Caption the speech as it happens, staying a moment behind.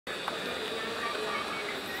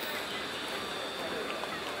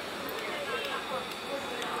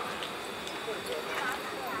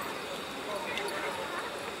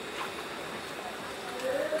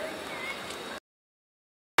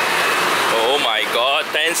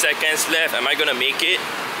10 seconds left. Am I gonna make it?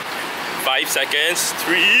 5 seconds.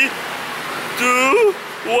 3, 2,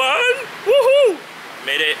 1. Woohoo!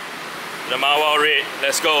 Made it. The Mawa raid.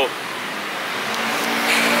 Let's go.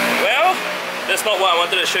 Well, that's not what I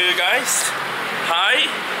wanted to show you guys.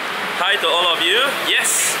 Hi to all of you.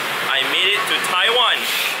 Yes, I made it to Taiwan.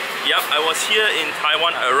 Yep, I was here in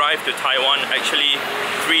Taiwan. I arrived to Taiwan actually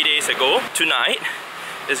 3 days ago. Tonight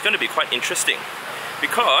is going to be quite interesting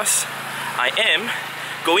because I am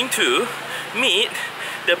going to meet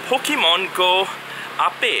the Pokemon GO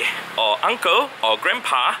Ape or uncle or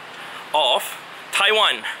grandpa of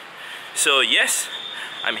Taiwan. So yes,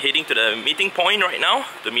 I'm heading to the meeting point right now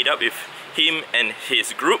to meet up with him and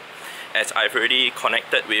his group, as I've already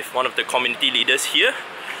connected with one of the community leaders here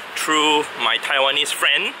through my Taiwanese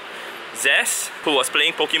friend Zess, who was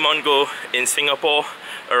playing Pokemon GO in Singapore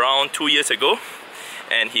around 2 years ago,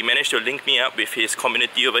 and he managed to link me up with his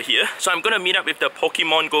community over here. So I'm gonna meet up with the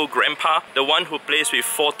Pokemon GO grandpa, the one who plays with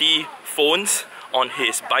 40 phones on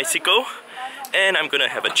his bicycle, and I'm gonna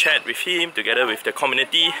have a chat with him together with the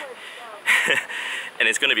community. And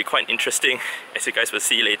it's gonna be quite interesting, as you guys will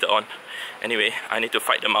see later on. Anyway, I need to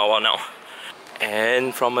fight the Mawa now.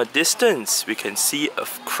 And from a distance, we can see a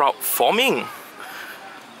crowd forming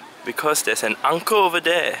because there's an uncle over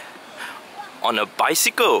there on a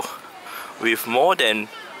bicycle with more than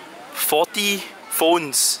 40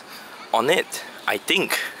 phones on it, I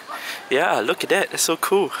think. Yeah, look at that, that's so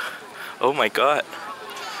cool. Oh my god,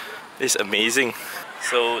 it's amazing.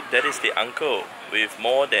 So that is the uncle with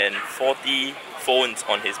more than 40 phones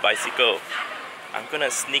on his bicycle. I'm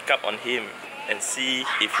gonna sneak up on him and see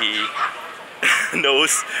if he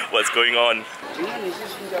knows what's going on.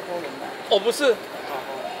 我不是。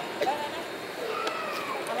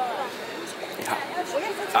你好，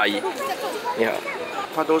阿姨，你好。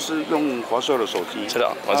他都是用华硕的手机，知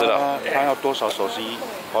道，我知道。他要多少手机，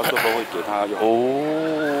华硕都会给他用。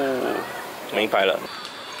哦，明白了。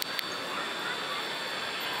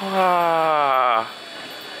哇，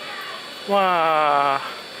哇，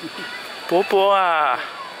伯伯啊，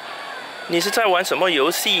你是在玩什么游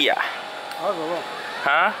戏呀？宝可梦。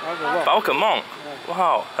啊？宝可梦。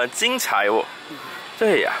哇，很精彩哦。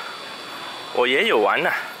对呀，我也有玩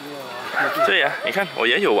呐。对呀，你看我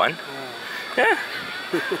也有玩。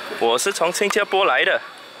我是从新加坡来的。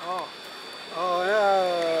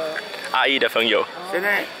阿姨的朋友。现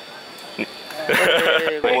在。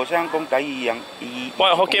我想讲台语样，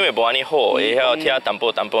我福建话无安尼好，会晓听淡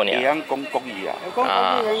薄尔。会晓讲国语啊。讲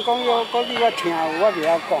国语我听，我袂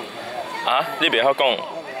晓讲。啊，你袂晓讲？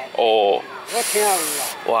哦。我听有啦。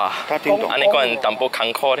哇，安尼讲淡薄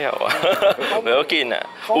坎坷了啊，袂要紧啊。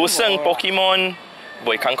有算 Pokemon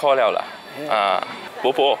袂坎坷了啦。啊，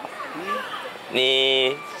伯伯，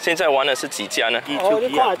你现在玩的是几家呢？哦，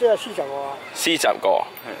你看这40个。40个。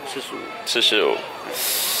45。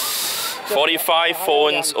45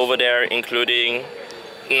 phones over there, including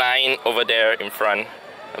 9 over there in front.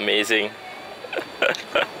 Amazing.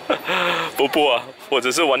 伯伯啊，我只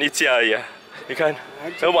是玩一架而已啊，你看，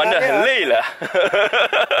都玩得很累了。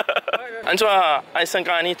安怎爱上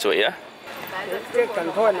干你嘴啊？这赶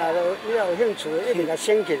快啊！你有兴趣，一定要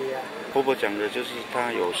先起来啊。伯伯讲的就是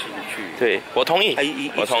他有兴趣。对，我同意，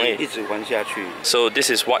我同意，一直玩下去。So this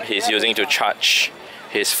is what he's using to charge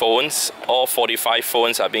his phones. All 45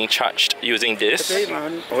 phones are being charged using this.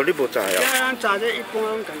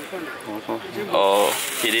 Oh,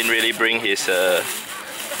 he didn't really bring his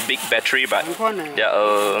big battery, but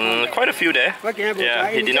yeah, quite a few there. Yeah,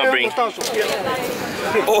 he did not bring.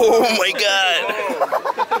 Oh my god!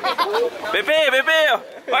 Bebe,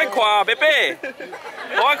 why qua, Bebe?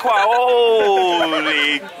 Why qua?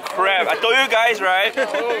 Holy crap! I told you guys, right?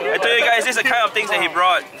 I told you guys, this is the kind of things that he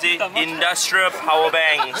brought. See, industrial power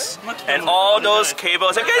banks and all those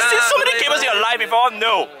cables. Have you guys seen so many cables in your life before?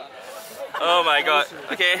 No. Oh my god.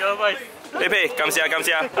 Okay. Bebe, come here.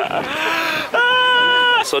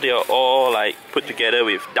 So they are all like put together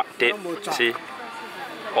with duct tape. See,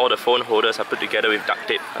 all the phone holders are put together with duct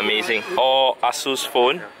tape. Amazing. All Asus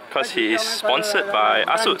phone, because he is sponsored by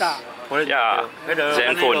Asus. Yeah,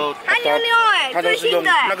 Zenfone. 还妞妞哎，最新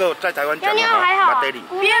的。那个在台湾讲妞妞还好，别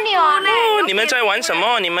扭呢。哦，你们在玩什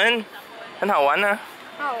么？你们很好玩呢。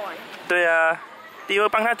好玩。对啊，第二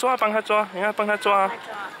帮他抓，你看帮他抓。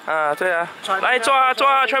啊，对啊，来抓，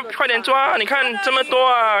快点抓！你看这么多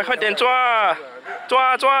啊，快点抓！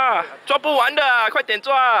抓不完的，快点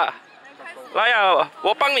抓！来呀，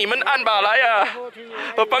我帮你们按吧，来呀，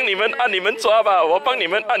我帮你们按，你们抓吧，我帮你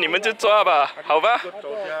们按，你们就抓吧，好吧？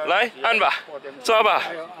来按吧，抓吧。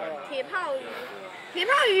铁炮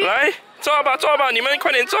鱼。来抓吧抓吧，你们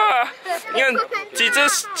快点抓啊！你看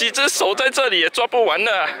几只手在这里也抓不完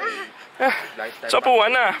的，抓不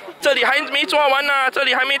完呢，这里还没抓完呢，这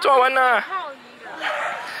里还没抓完呢。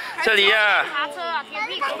这里呀、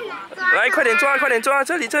来快点抓，快点抓！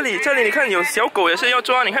这里，你看有小狗也是要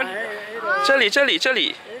抓，你看，这里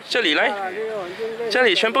来，这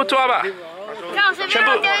里全部抓吧，全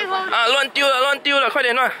部啊乱丢了，快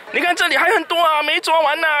点乱！你看这里还很多啊，没抓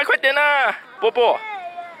完呢，快点啊，波波，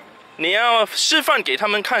你要示范给他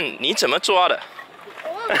们看你怎么抓的。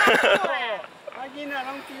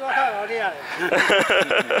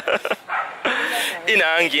伊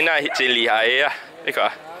人囡仔真厉害的啊，你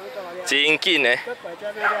看。真紧的，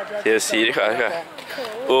就是你看，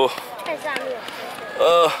哦，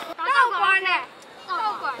打道馆呢？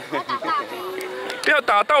道馆，我打大馆。不要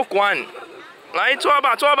打道馆，来抓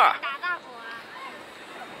吧。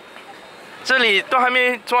这里都还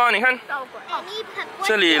没抓，你看。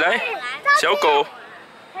这里来，小狗。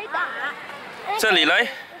这里来，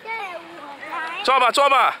抓吧。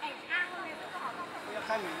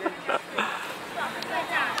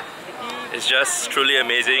It's just truly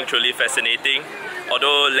amazing, truly fascinating.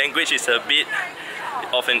 Although language is a bit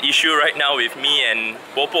of an issue right now with me and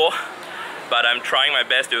Popo, but I'm trying my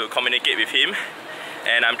best to communicate with him,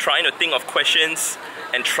 and I'm trying to think of questions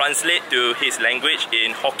and translate to his language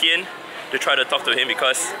in Hokkien to try to talk to him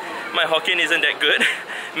because my Hokkien isn't that good.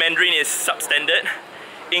 Mandarin is substandard.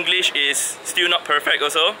 English is still not perfect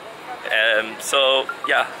also. So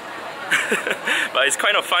yeah. But it's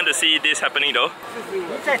kind of fun to see this happening though.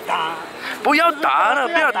 不要打了，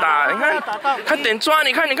不要打！你看，快点抓！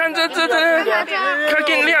你看，这，快点抓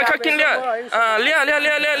啊！抓！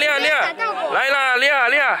来啦，抓！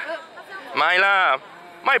买啦，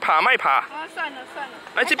卖爬！算了。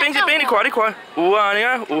来这边，你看，有啊，你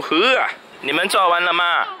看有河啊！你们抓完了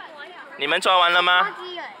吗？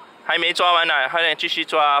还没抓完呢，快点继续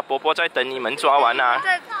抓！波波在等你们抓完啊！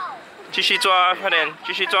继续抓，快点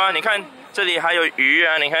继续抓！你看这里还有鱼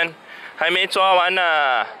啊，你看还没抓完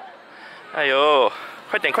呢。哎呦，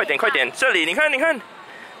快点！这里你看，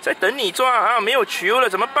在等你抓啊！没有球了，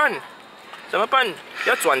怎么办？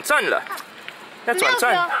要转站了，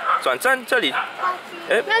转站这里。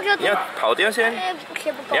哎，你要跑掉先，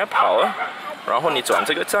你要跑啊，然后你转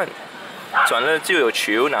这个站，转了就有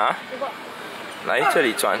球拿。来这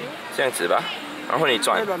里转，这样子吧，然后你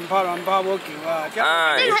转。啊，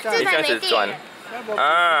你这样子转。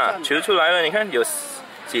啊，球出来了，你看有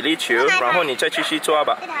几粒球，然后你再继续抓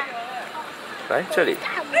吧。来这里，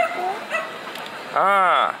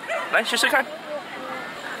啊，来试试看。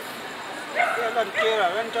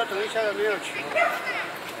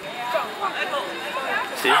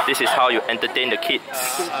See, this is how you entertain the kids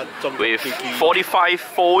with 45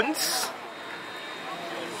 phones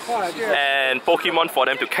and Pokemon for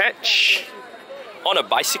them to catch on a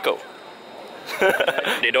bicycle.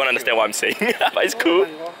 They don't understand what I'm saying, but it's cool.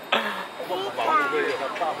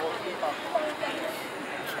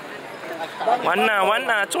 玩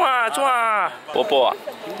呐，抓！波波，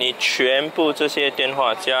你全部这些电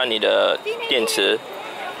话加你的电池，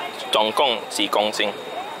总共几公斤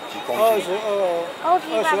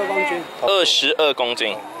？22公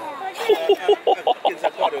斤。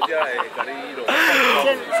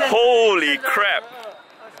Holy crap!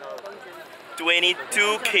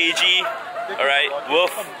 22 kg, alright,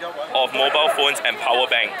 worth of mobile phones and power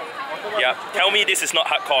bank. Yeah, tell me this is not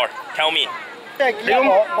hardcore. Tell me. 5 kg，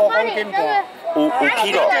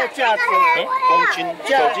 价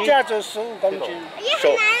值15公斤，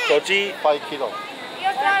手机8 kg，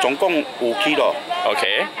 总共5 kg。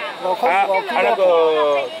OK。那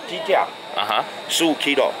个机架15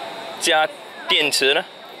 kg， 加电池呢？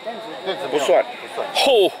不算。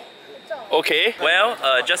Oh. Okay. Well,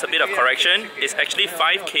 just a bit of correction. It's actually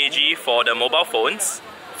 5 kg for the mobile phones,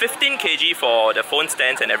 15 kg for the phone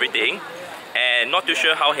stands and everything. And not too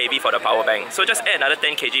sure how heavy for the power bank. So just add another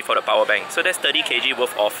 10 kg for the power bank. So that's 30 kg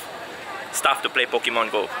worth of stuff to play Pokemon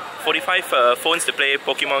Go. 45 phones to play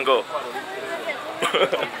Pokemon Go.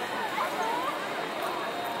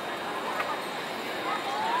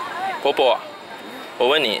 波波，我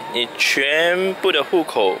问你，你全部的户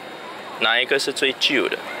口哪一个是最旧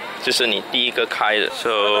的？就是你第一个开的。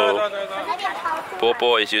So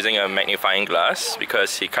Popo is using a magnifying glass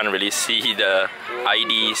because he can't really see the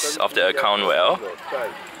IDs of the account well.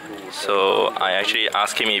 So I actually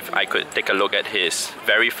asked him if I could take a look at his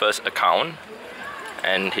very first account,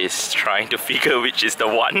 and he's trying to figure which is the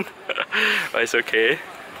one. But it's okay.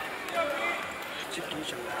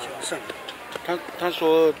 他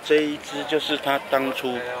说这一只就是他当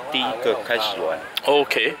初第一个开始玩。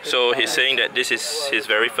Okay, so he's saying that this is his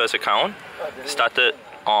very first account. Started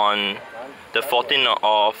on the 14th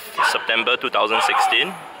of September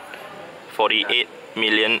 2016. 48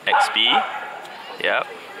 million XP. Yep.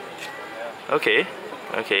 Okay.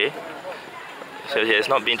 Okay. So he has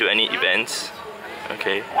not been to any events.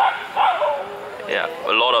 Okay. Yeah,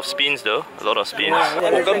 a lot of spins though. A lot of spins.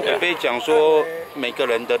 我跟北北讲说，每个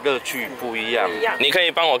人的乐趣不一样。你可以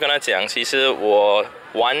帮我跟他讲，其实我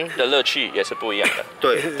玩的乐趣也是不一样的。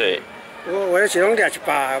对对。我是拢掠一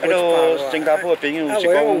把，新加坡朋友是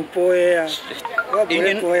讲讲飞啊，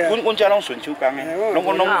阮遮拢顺手工的，拢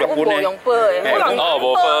掠阮的。哦，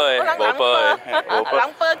无飞的，无飞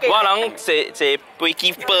的，我人坐飞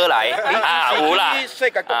机飞来啊，有啦。世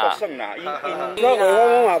界各国算啦，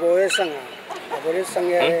我嘛无咧算啊，也无咧算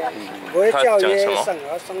个，无咧教育算，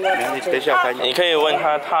我算到。你可以问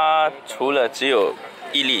他，他除了只有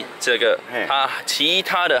1粒这个，他其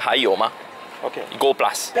他的还有吗？ OK Go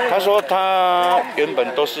Plus， 他说他原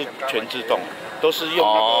本都是全自动，都是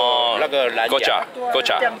用那个蓝牙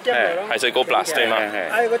Gocha， 还是 Go Plus 对吗？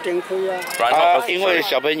还有个电开啊。然后因为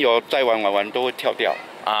小朋友在玩都会跳掉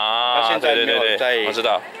啊，他现在没有在我知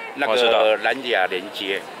道那个蓝牙连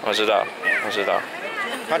接，我知道，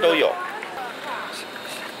他都有。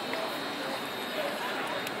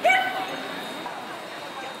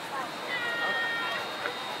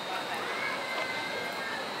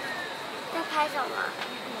 拍什么？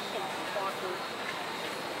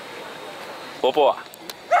伯伯，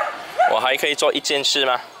我还可以做一件事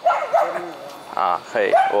吗？啊，可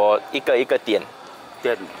以，我一个一个点，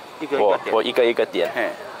我一个一个点，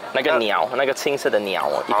那个鸟，那个青色的鸟，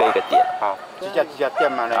我一个一个点。好，几家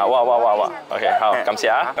点嘛呢？啊，哇 ，OK， 好，感谢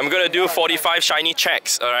啊。I'm gonna do 45 shiny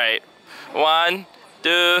checks. Alright, 1,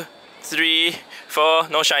 2, 3. 4,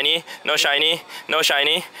 no shiny, no shiny, no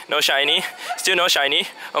shiny, no shiny, still no shiny.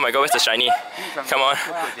 Oh my god, where's the shiny? Come on.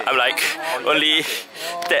 I'm like, only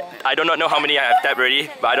that. I do not know how many I have tapped already,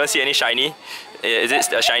 but I don't see any shiny. Is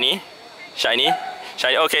it a shiny? Shiny?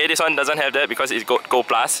 Shiny? Okay, this one doesn't have that because it's Go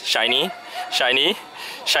Plus. Shiny? Shiny?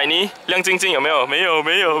 Shiny? 亮晶晶有没有？没有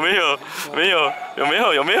没有没有没有有没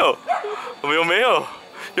有有没有有没有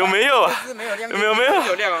有没有啊？有没有没有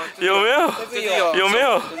有没有有没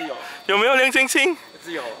有？ 有没有亮晶晶？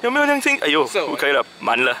有没有亮晶？哎呦，不可以了，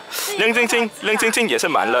满了。亮晶晶，亮晶晶也是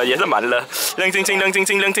满了，也是满了。亮晶晶，亮晶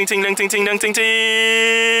晶，亮晶晶，亮晶晶，亮晶晶。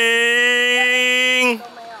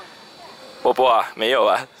波波啊，没有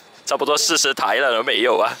啊，差不多40台了都没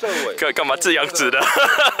有啊，干嘛这样子的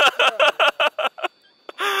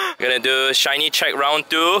？Gonna do shiny check round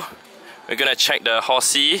 2. We're gonna check the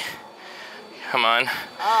horsey. Come on,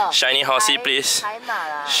 shiny horsey please.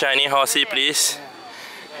 Shiny horsey please.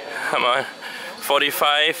 Come on,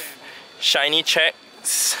 45 shiny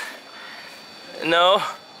checks. No,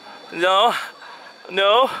 no,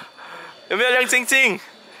 no. 有没有亮晶晶？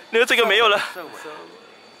没有这个没有了。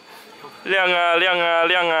亮啊亮啊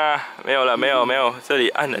亮啊！没有了，没有没有，这里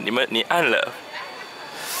按了，你按了。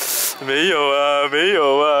没有啊没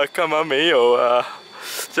有啊，干嘛没有啊？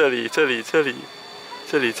这里这里这里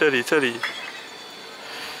这里这里这里，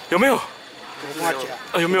有没有？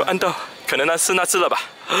有没有按到？可能那是那只了吧？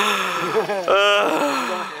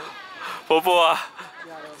伯伯啊，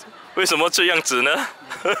为什么这样子呢？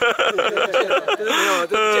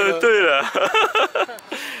对了，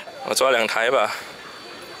我抓2台吧。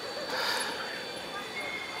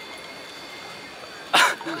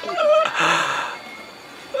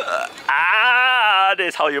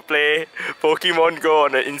That's how you play Pokemon GO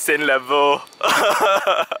on an insane level.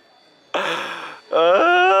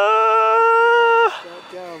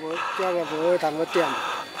 这个不会谈个点，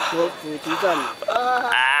我补给站。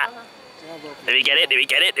Did we get it? Did we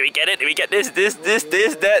get it? Did we get it? Did we get this? This? This?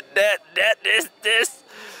 This? That? That? That? This? This?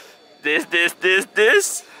 This? This? This?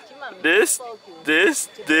 This? This? This?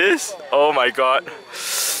 This? Oh my god!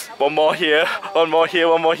 One more here. One more here.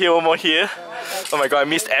 One more here. One more here. Oh my god! I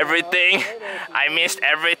missed everything. I missed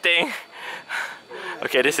everything.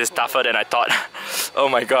 Okay, this is tougher than I thought. Oh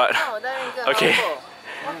my god. Okay.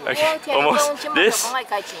 Okay, almost. This.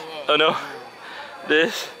 Oh no.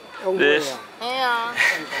 This. This.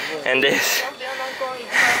 And this.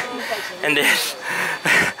 And this.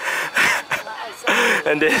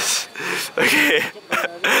 And this. Okay.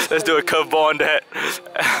 Let's do a curveball on that.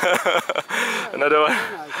 Another one.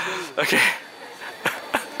 Okay.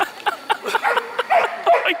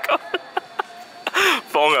 Oh my god.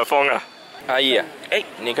 疯了疯了。阿姨啊，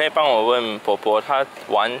你可以帮我问伯伯，他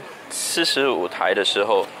玩45台的时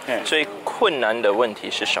候，最困难的问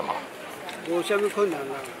题是什么？无什么困难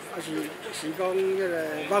啦，是讲迄个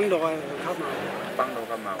网络的较麻烦。网络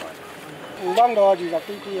较麻烦。有网络20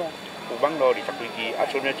几支啊。有网络20几支，啊，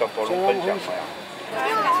剩的全部拢分享的啊。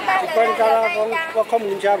一般敢若讲我看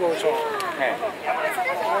门车无错，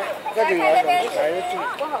嗰另外用睇一支，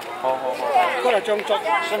嗰嚟裝作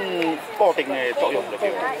算固定的作用就对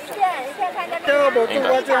了。這個無做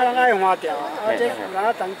我這樣愛換掉，這然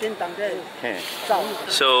後當天當天走。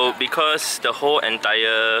 So because the whole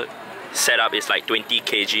entire setup is like 20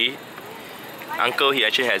 kg, Uncle he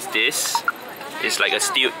actually has this. It's like a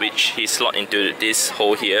steel which he slot into this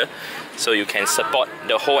hole here, so you can support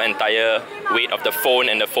the whole entire weight of the phone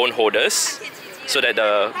and the phone holders, so that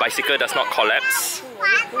the bicycle does not collapse.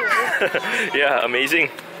 Yeah, amazing.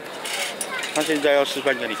 他现在要示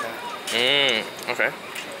范给你看。Okay.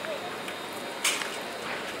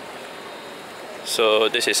 So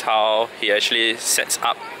this is how he actually sets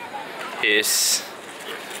up his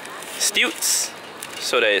stilts,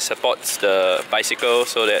 so that it supports the bicycle,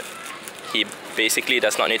 so that he basically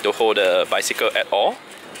does not need to hold the bicycle at all.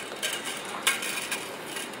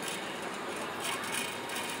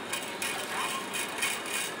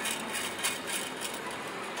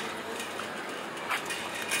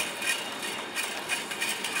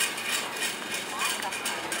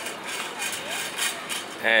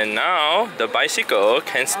 And now the bicycle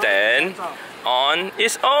can stand on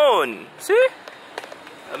its own. See?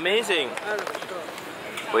 Amazing.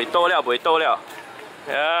 袂倒了，袂倒了.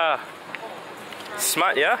 Yeah.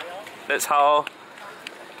 Smart, yeah? That's how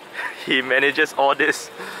he manages all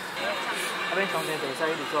this.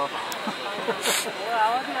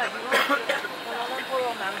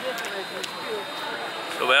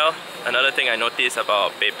 So well, another thing I noticed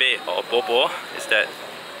about Pepe or Popo is that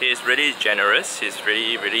he is really generous. He's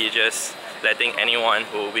really just letting anyone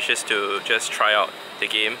who wishes to just try out the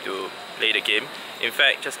game to play the game. In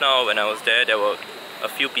fact, just now when I was there were a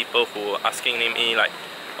few people who were asking me like,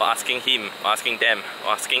 or asking him, or asking them,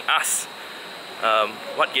 or asking us,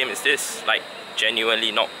 what game is this? Like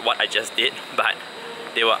genuinely not what I just did, but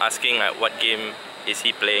they were asking like what game is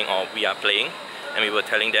he playing or we are playing, and we were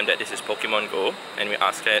telling them that this is Pokemon GO, and we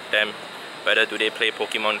asked them whether do they play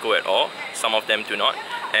Pokemon GO at all. Some of them do not,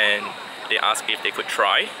 and they asked if they could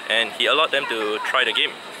try, and he allowed them to try the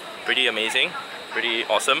game. Pretty amazing, pretty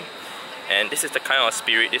awesome, and this is the kind of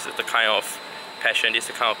spirit, this is the kind of passion, this is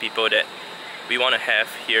the kind of people that we want to have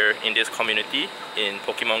here in this community in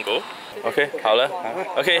Pokemon GO. Okay, 好了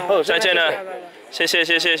Okay, 再见了 谢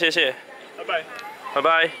谢 Bye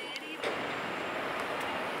bye.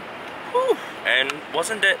 And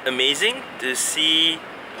wasn't that amazing to see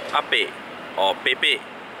Ape or Pepe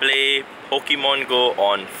play Pokemon GO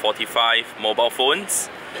on 45 mobile phones?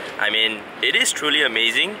 I mean, it is truly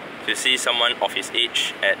amazing to see someone of his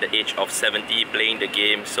age at the age of 70 playing the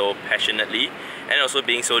game so passionately and also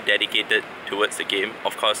being so dedicated towards the game.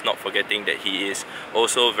 Of course, not forgetting that he is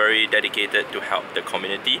also very dedicated to help the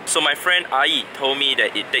community. So my friend Ai told me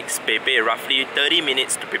that it takes Pepe roughly 30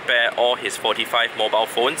 minutes to prepare all his 45 mobile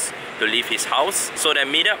phones to leave his house. So that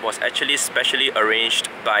meetup was actually specially arranged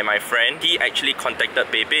by my friend. He actually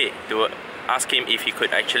contacted Pepe to ask him if he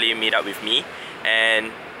could actually meet up with me,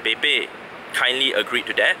 and Pepe kindly agreed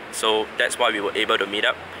to that, so that's why we were able to meet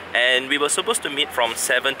up. And we were supposed to meet from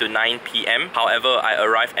 7 to 9 PM. However, I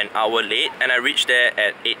arrived an hour late and I reached there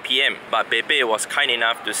at 8 PM. But Pepe was kind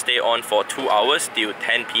enough to stay on for 2 hours till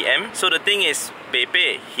 10 PM. So the thing is,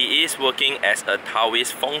 Pepe, he is working as a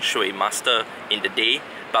Taoist feng shui master in the day,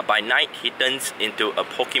 but by night he turns into a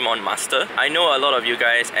Pokemon master. I know a lot of you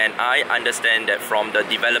guys, and I understand that from the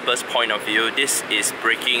developer's point of view, this is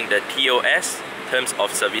breaking the TOS, terms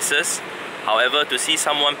of services. However, to see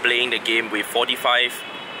someone playing the game with 45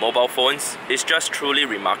 mobile phones is just truly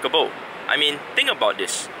remarkable. I mean, think about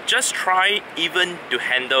this. Just try even to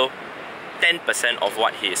handle 10% of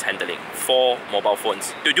what he is handling. 4 mobile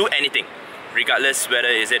phones. To do anything. Regardless whether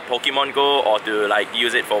is it Pokemon GO or to like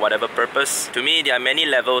use it for whatever purpose. To me, there are many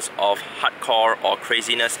levels of hardcore or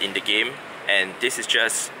craziness in the game, and this is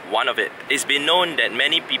just one of it. It's been known that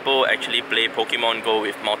many people actually play Pokemon GO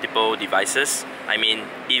with multiple devices. I mean,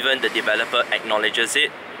 even the developer acknowledges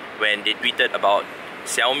it when they tweeted about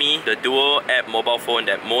Xiaomi, the dual app mobile phone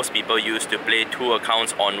that most people use to play 2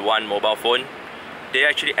 accounts on one mobile phone. They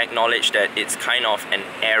actually acknowledge that it's kind of an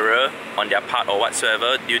error on their part or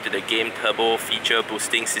whatsoever due to the game turbo feature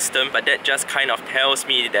boosting system, but that just kind of tells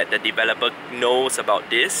me that the developer knows about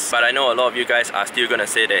this. But I know a lot of you guys are still gonna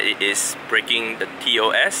say that it is breaking the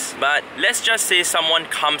TOS. But let's just say someone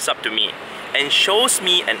comes up to me and shows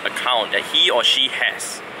me an account that he or she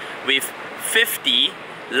has with 50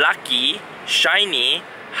 lucky, shiny,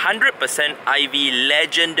 100% IV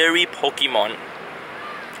legendary Pokemon.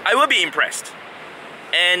 I will be impressed.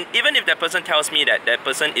 And even if that person tells me that that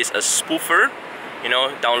person is a spoofer, you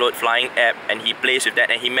know, download flying app and he plays with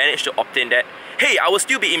that and he managed to obtain that, hey, I will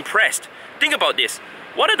still be impressed. Think about this.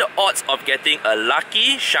 what are the odds of getting a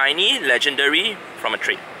lucky, shiny, legendary from a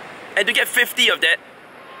trade? And to get 50 of that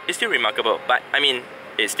is still remarkable, but I mean,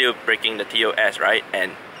 it's still breaking the TOS, right?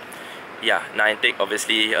 And yeah, Niantic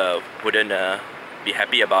obviously wouldn't be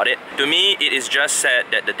happy about it. To me, it is just sad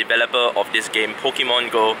that the developer of this game,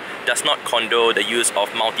 Pokémon GO, does not condone the use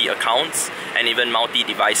of multi-accounts and even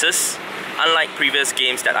multi-devices. Unlike previous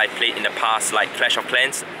games that I played in the past like Clash of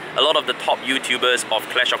Clans, a lot of the top YouTubers of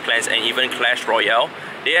Clash of Clans and even Clash Royale,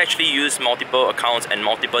 they actually use multiple accounts and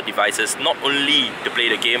multiple devices not only to play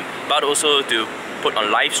the game but also to put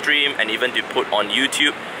on live stream and even to put on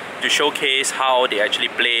YouTube to showcase how they actually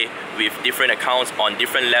play with different accounts on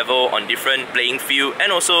different level, on different playing field,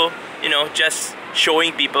 and also, you know, just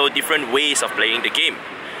showing people different ways of playing the game.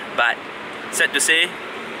 But sad to say,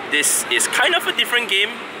 this is kind of a different game,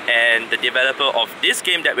 and the developer of this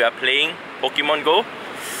game that we are playing, Pokémon GO,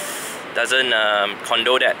 doesn't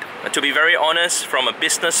condone that. But to be very honest, from a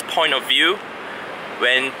business point of view,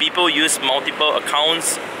 when people use multiple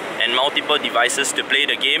accounts and multiple devices to play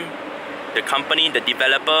the game, the company, the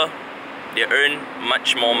developer, they earn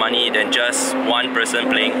much more money than just one person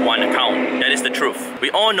playing one account. That is the truth. We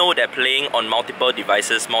all know that playing on multiple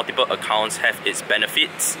devices, multiple accounts have its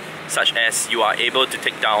benefits, such as you are able to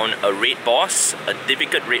take down a raid boss, a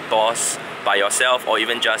difficult raid boss by yourself or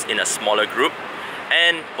even just in a smaller group.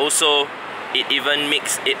 And also, it even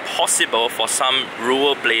makes it possible for some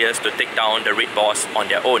rural players to take down the raid boss on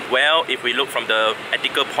their own. Well, if we look from the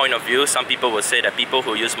ethical point of view, some people will say that people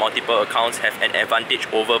who use multiple accounts have an advantage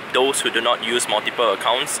over those who do not use multiple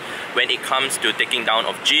accounts when it comes to taking down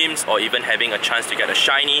of gyms or even having a chance to get a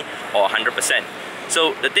shiny or 100%.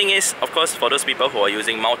 So the thing is, of course, for those people who are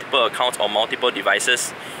using multiple accounts or multiple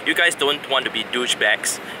devices, you guys don't want to be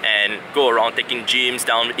douchebags and go around taking gyms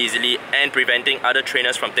down easily and preventing other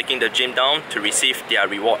trainers from taking the gym down to receive their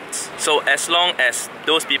rewards. So as long as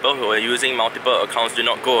those people who are using multiple accounts do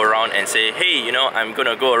not go around and say, hey, you know, I'm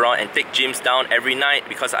gonna go around and take gyms down every night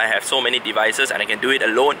because I have so many devices and I can do it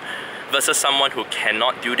alone, versus someone who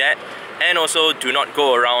cannot do that, and also do not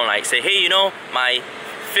go around like say, hey, you know, my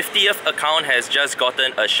 50th account has just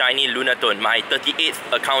gotten a shiny Lunaton, my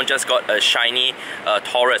 38th account just got a shiny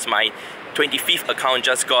Taurus, my 25th account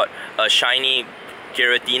just got a shiny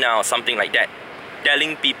Giratina or something like that.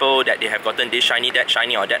 Telling people that they have gotten this shiny, that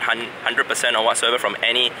shiny, or that 100% or whatsoever from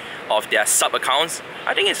any of their sub-accounts,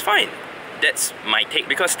 I think it's fine. That's my take.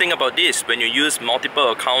 Because think about this, when you use multiple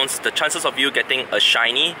accounts, the chances of you getting a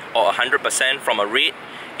shiny or 100% from a raid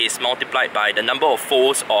is multiplied by the number of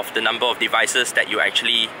folds of the number of devices that you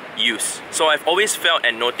actually use. So I've always felt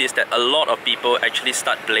and noticed that a lot of people actually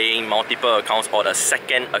start playing multiple accounts or the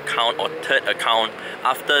second account or third account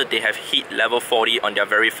after they have hit level 40 on their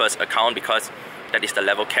very first account, because that is the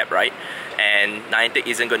level cap, right? And Niantic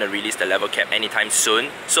isn't going to release the level cap anytime soon.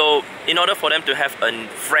 So in order for them to have a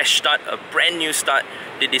fresh start, a brand new start,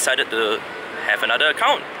 they decided to have another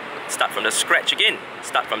account. Start from the scratch again,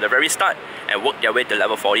 start from the very start and work their way to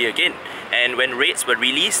level 40 again. And when raids were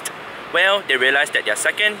released, well, they realized that their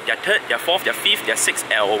second, their third, their fourth, their fifth, their sixth,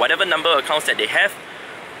 or whatever number of accounts that they have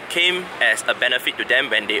came as a benefit to them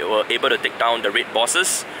when they were able to take down the raid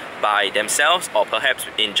bosses by themselves or perhaps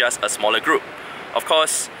in just a smaller group. Of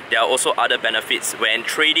course, there are also other benefits. When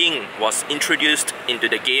trading was introduced into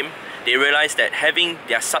the game, they realized that having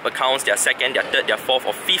their sub-accounts, their second, their third, their fourth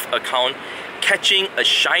or fifth account, catching a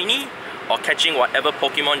shiny or catching whatever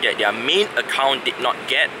Pokemon that their main account did not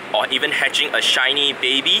get, or even hatching a shiny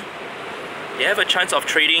baby, they have a chance of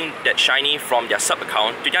trading that shiny from their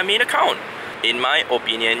sub-account to their main account. In my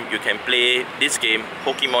opinion, you can play this game,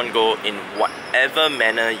 Pokemon GO, in whatever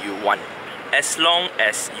manner you want. As long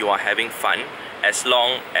as you are having fun, as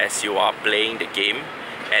long as you are playing the game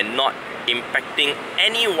and not impacting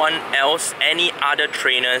anyone else, any other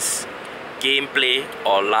trainers' gameplay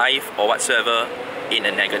or life or whatsoever in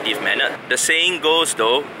a negative manner. The saying goes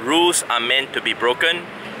though, rules are meant to be broken,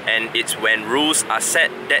 and it's when rules are set,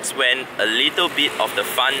 that's when a little bit of the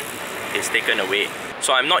fun is taken away.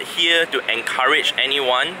 So I'm not here to encourage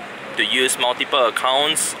anyone to use multiple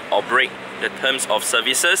accounts or break the terms of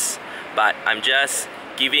services, but I'm just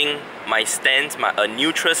giving my stance, a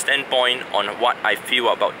neutral standpoint on what I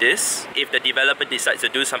feel about this. If the developer decides to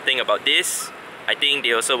do something about this, I think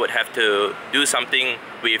they also would have to do something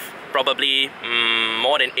with probably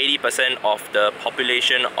more than 80% of the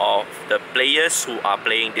population of the players who are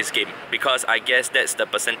playing this game, because I guess that's the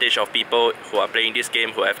percentage of people who are playing this game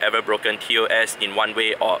who have ever broken TOS in one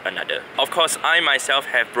way or another. Of course, I myself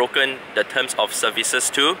have broken the terms of services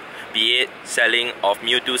too, be it selling of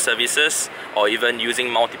Mewtwo services or even using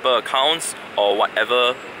multiple accounts or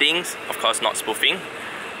whatever things, of course not spoofing.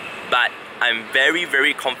 But I'm very,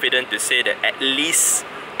 very confident to say that at least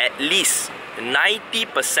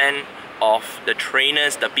 90% of the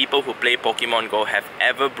trainers, the people who play Pokemon Go, have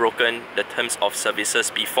ever broken the terms of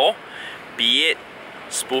services before, be it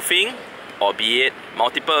spoofing, or be it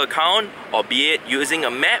multiple account, or be it using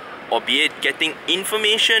a map, or be it getting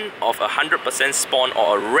information of 100% spawn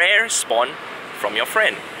or a rare spawn from your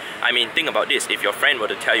friend. I mean, think about this. If your friend were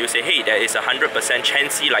to tell you, say, hey, there is 100%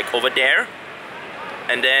 chansey like over there,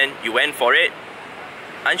 and then you went for it,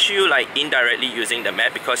 aren't you like indirectly using the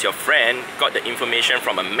map because your friend got the information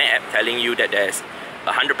from a map telling you that there's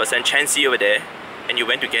 100% chansey over there, and you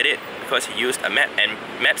went to get it because he used a map? And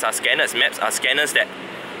maps are scanners. Maps are scanners that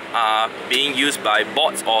are being used by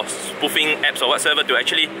bots or spoofing apps or whatsoever to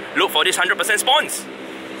actually look for these 100% spawns.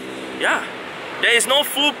 Yeah, there is no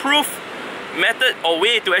foolproof method or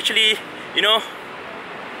way to actually, you know,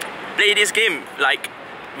 play this game like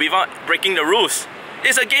without breaking the rules.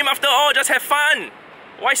 It's a game after all, just have fun.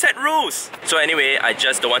 Why set rules? So anyway, I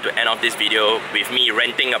just don't want to end off this video with me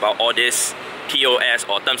ranting about all this TOS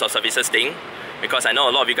or terms of services thing, because I know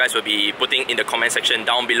a lot of you guys will be putting in the comment section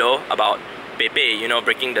down below about Taipei, you know,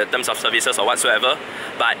 breaking the terms of services or whatsoever.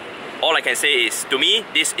 But all I can say is, to me,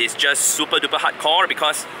 this is just super duper hardcore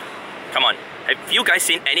because, come on, have you guys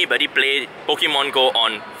seen anybody play Pokemon Go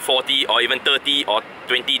on 40 or even 30 or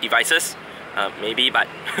 20 devices? Maybe, but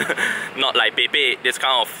not like Pepe, this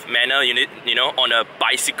kind of manner, you know, on a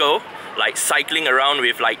bicycle, like cycling around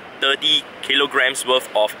with like 30 kilograms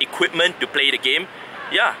worth of equipment to play the game.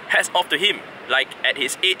 Yeah, hats off to him. Like, at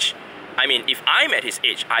his age, I mean, if I'm at his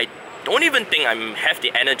age, I don't even think I have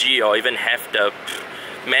the energy or even have the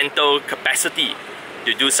mental capacity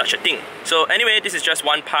to do such a thing. So anyway, this is just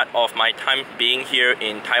one part of my time being here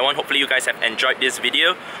in Taiwan. Hopefully you guys have enjoyed this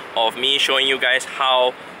video of me showing you guys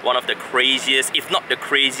how one of the craziest, if not the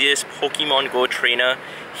craziest, Pokemon Go trainer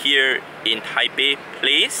here in Taipei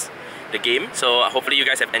plays the game. So hopefully you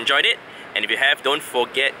guys have enjoyed it, and if you have, don't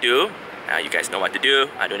forget to, you guys know what to do,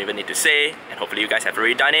 I don't even need to say, and hopefully you guys have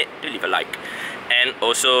already done it, to leave a like. And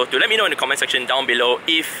also to let me know in the comment section down below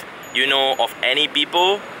if you know of any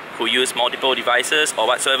people who use multiple devices or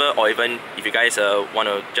whatsoever, or even if you guys want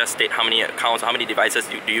to just state how many accounts or how many devices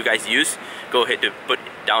do you guys use, go ahead to put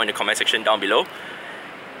down in the comment section down below.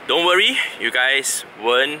 Don't worry, you guys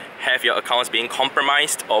won't have your accounts being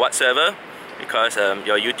compromised or whatsoever, because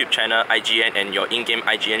your YouTube channel IGN and your in-game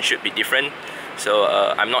IGN should be different. So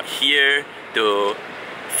I'm not here to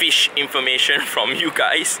fish information from you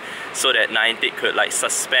guys so that Niantic could like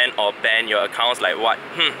suspend or ban your accounts like what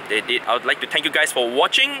they did. I would like to thank you guys for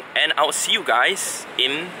watching, and I'll see you guys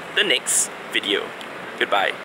in the next video. Goodbye.